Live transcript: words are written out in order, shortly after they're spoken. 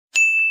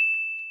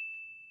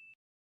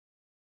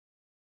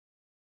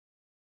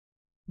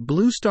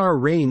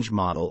BlueStar range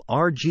model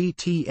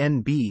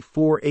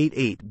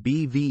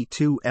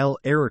RGTNB488BV2L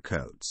error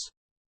codes.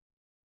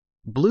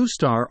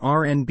 BlueStar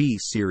RNB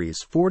Series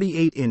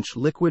 48-inch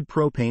liquid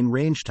propane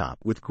rangetop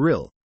with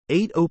grill,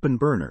 8 open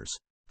burners,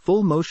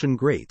 full motion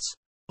grates,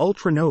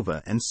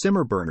 UltraNova and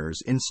simmer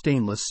burners in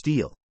stainless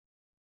steel.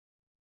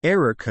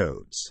 Error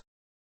codes.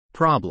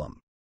 Problem: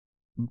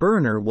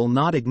 burner will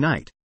not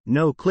ignite,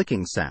 no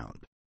clicking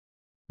sound.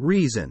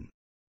 Reason: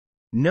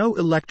 no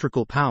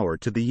electrical power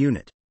to the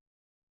unit.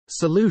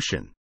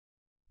 Solution: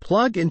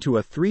 plug into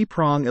a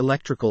 3-prong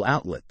electrical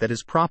outlet that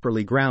is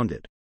properly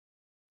grounded.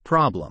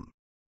 Problem: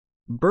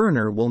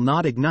 burner will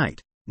not ignite,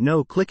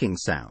 no clicking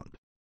sound.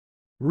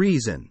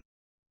 Reason: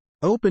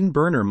 open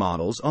burner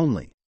models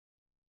only.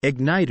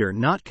 Igniter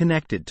not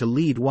connected to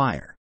lead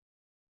wire.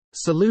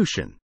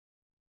 Solution: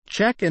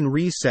 check and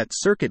reset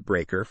circuit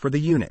breaker for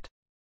the unit.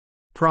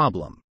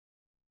 Problem: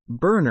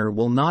 burner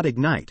will not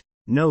ignite,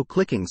 no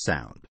clicking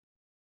sound.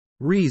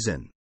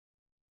 Reason: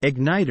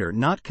 igniter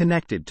not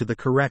connected to the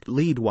correct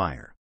lead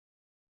wire.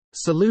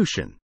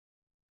 Solution: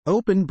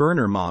 open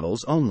burner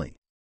models only.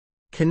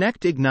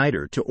 Connect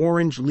igniter to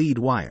orange lead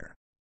wire.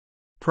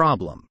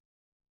 Problem: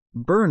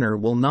 burner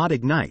will not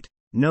ignite,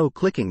 no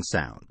clicking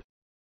sound.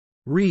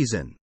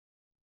 Reason: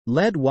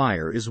 lead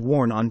wire is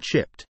worn on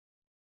chipped.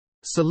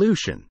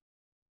 Solution: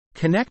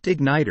 connect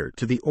igniter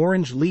to the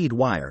orange lead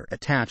wire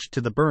attached to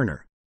the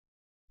burner.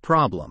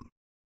 Problem: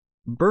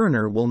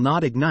 burner will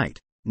not ignite,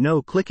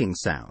 no clicking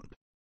sound.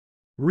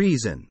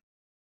 Reason: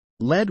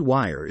 lead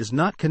wire is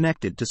not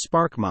connected to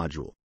spark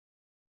module.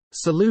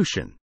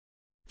 Solution: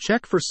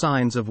 check for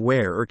signs of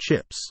wear or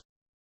chips.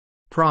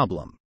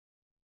 Problem: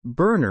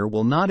 burner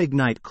will not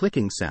ignite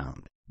clicking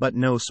sound, but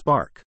no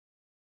spark.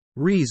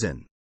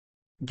 Reason: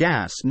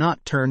 gas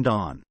not turned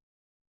on.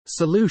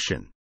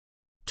 Solution: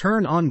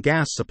 turn on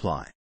gas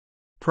supply.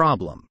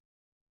 Problem: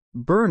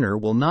 burner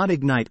will not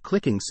ignite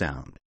clicking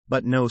sound,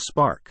 but no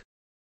spark.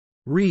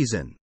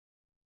 Reason: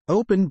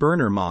 open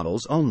burner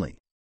models only.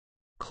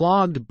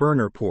 Clogged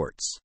burner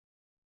ports.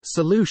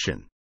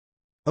 Solution: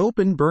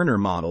 open burner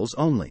models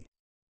only.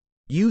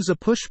 Use a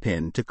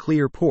pushpin to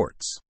clear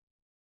ports.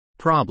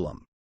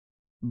 Problem: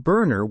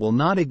 burner will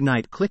not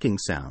ignite clicking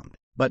sound,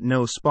 but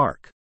no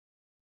spark.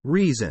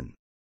 Reason: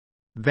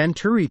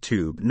 venturi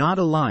tube not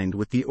aligned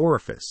with the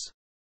orifice.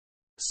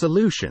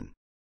 Solution: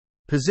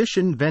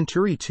 position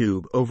venturi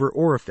tube over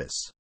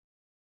orifice.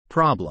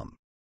 Problem: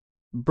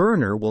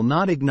 burner will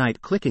not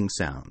ignite clicking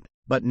sound,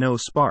 but no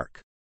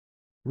spark.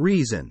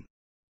 Reason: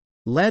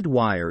 lead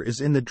wire is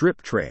in the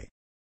drip tray.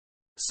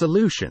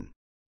 Solution: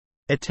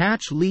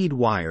 attach lead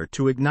wire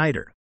to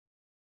igniter.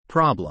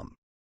 Problem: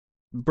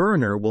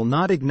 burner will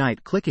not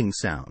ignite clicking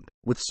sound,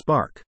 with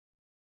spark.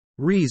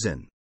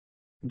 Reason: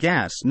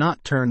 gas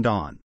not turned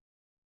on.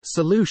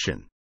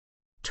 Solution: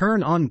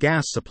 turn on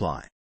gas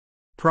supply.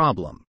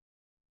 Problem: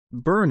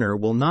 burner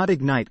will not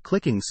ignite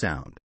clicking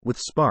sound, with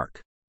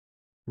spark.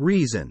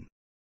 Reason: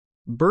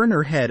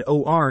 burner head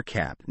OR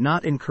cap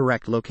not in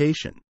correct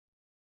location.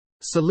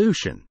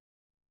 Solution: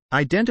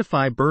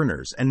 identify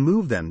burners and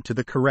move them to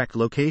the correct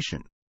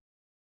location.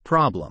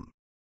 Problem: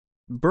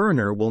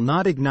 burner will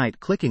not ignite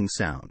clicking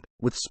sound,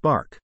 with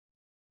spark.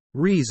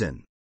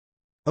 Reason: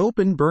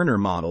 open burner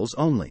models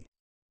only.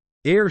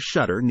 Air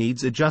shutter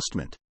needs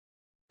adjustment.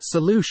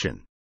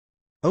 Solution: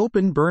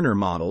 open burner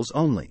models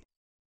only.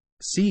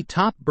 See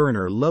top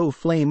burner low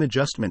flame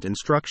adjustment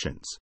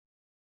instructions.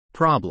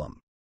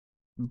 Problem: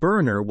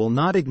 burner will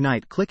not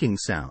ignite clicking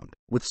sound,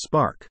 with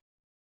spark.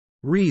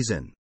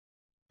 Reason: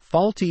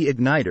 faulty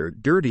igniter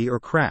dirty or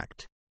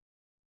cracked.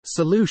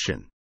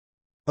 Solution: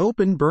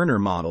 open burner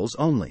models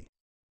only.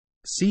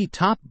 See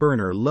top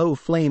burner low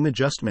flame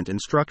adjustment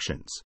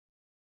instructions.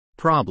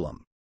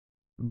 Problem: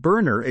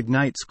 burner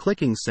ignites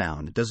clicking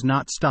sound does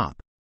not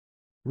stop.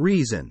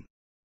 Reason: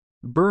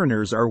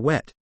 burners are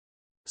wet.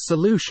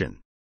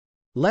 Solution: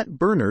 let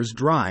burners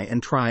dry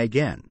and try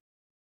again.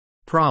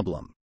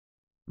 Problem: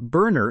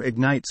 burner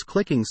ignites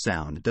clicking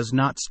sound does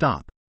not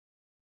stop.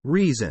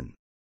 Reason: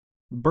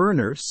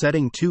 burner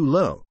setting too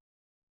low.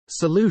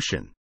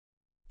 Solution: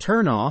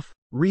 turn off,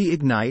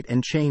 reignite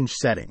and change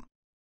setting.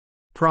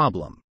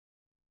 Problem: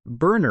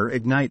 burner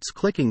ignites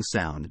clicking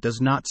sound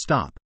does not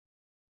stop.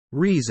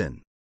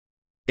 Reason: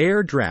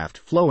 air draft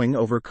flowing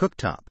over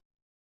cooktop.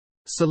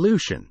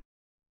 Solution: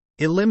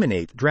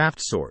 eliminate draft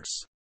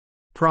source.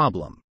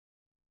 Problem: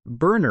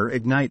 burner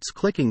ignites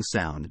clicking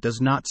sound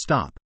does not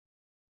stop.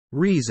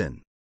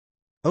 Reason: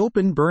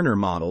 open burner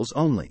models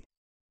only.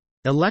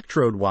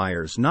 Electrode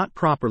wires not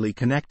properly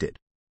connected.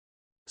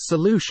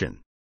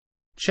 Solution: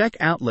 check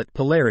outlet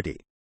polarity.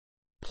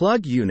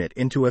 Plug unit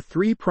into a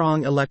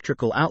 3-prong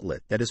electrical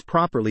outlet that is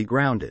properly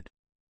grounded.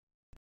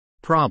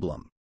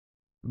 Problem: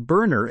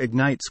 burner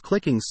ignites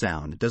clicking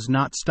sound does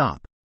not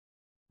stop.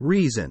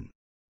 Reason: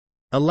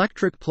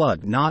 electric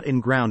plug not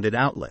in grounded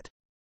outlet.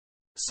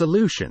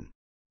 Solution: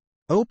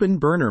 open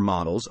burner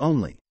models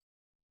only.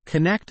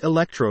 Connect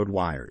electrode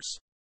wires.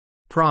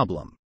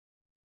 Problem: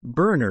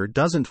 burner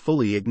doesn't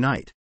fully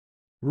ignite.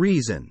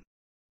 Reason: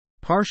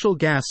 partial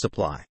gas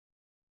supply.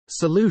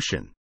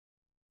 Solution: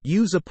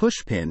 Use a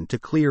pushpin to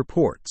clear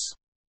ports.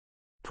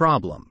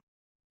 Problem: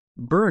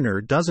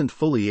 burner doesn't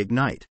fully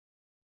ignite.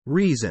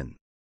 Reason: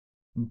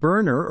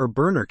 burner or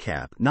burner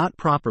cap not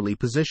properly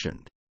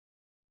positioned.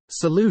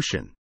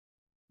 Solution: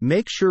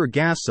 make sure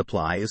gas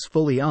supply is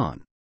fully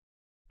on.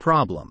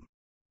 Problem: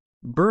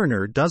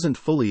 burner doesn't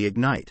fully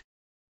ignite.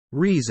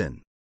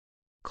 Reason: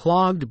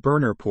 clogged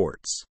burner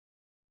ports.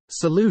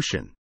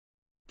 Solution: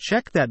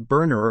 check that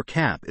burner or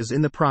cap is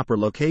in the proper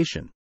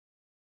location.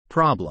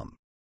 Problem: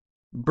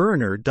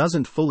 burner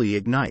doesn't fully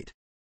ignite.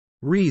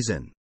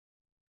 Reason: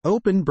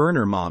 open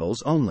burner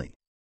models only.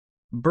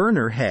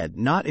 Burner head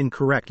not in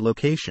correct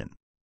location.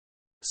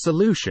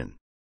 Solution: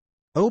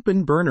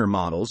 open burner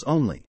models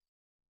only.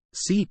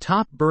 See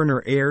top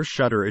burner air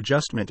shutter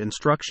adjustment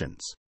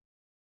instructions.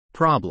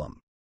 Problem: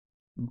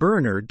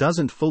 burner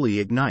doesn't fully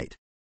ignite.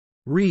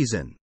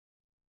 Reason: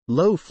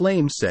 low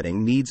flame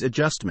setting needs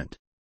adjustment.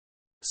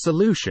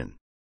 Solution: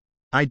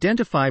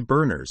 identify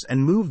burners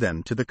and move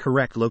them to the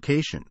correct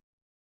location.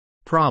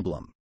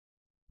 Problem: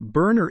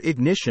 burner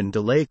ignition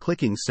delay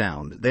clicking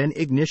sound then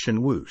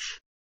ignition whoosh.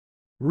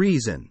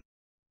 Reason: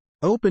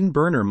 open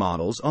burner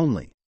models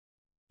only.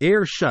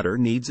 Air shutter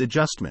needs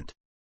adjustment.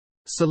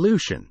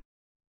 Solution: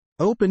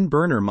 open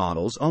burner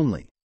models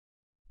only.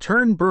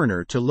 Turn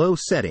burner to low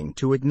setting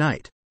to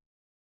ignite.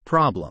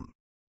 Problem: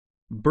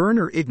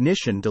 burner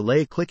ignition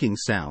delay clicking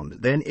sound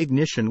then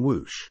ignition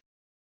whoosh.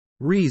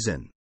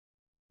 Reason: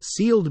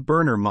 sealed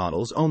burner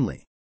models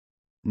only.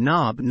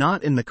 Knob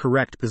not in the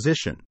correct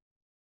position.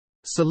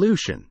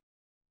 Solution: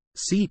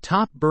 see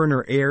top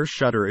burner air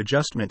shutter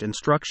adjustment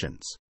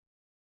instructions.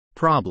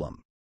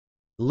 Problem: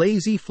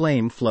 lazy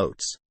flame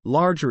floats,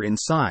 larger in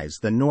size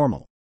than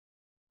normal.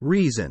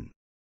 Reason: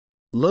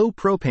 low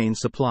propane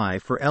supply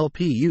for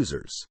LP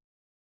users.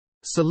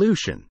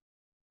 Solution: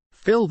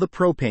 fill the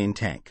propane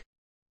tank.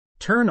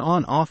 Turn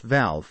on-off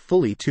valve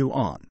fully to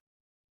on.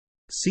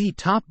 See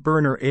top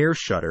burner air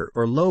shutter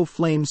or low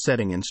flame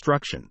setting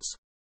instructions.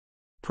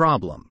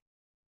 Problem: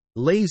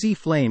 lazy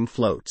flame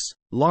floats,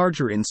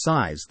 larger in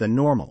size than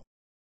normal.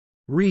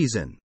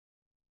 Reason: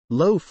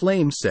 low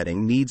flame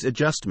setting needs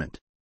adjustment.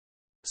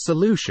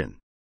 Solution: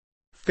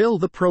 fill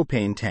the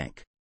propane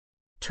tank.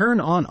 Turn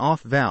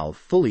on-off valve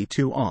fully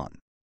to on.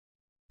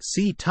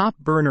 See top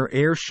burner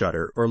air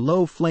shutter or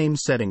low flame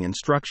setting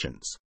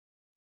instructions.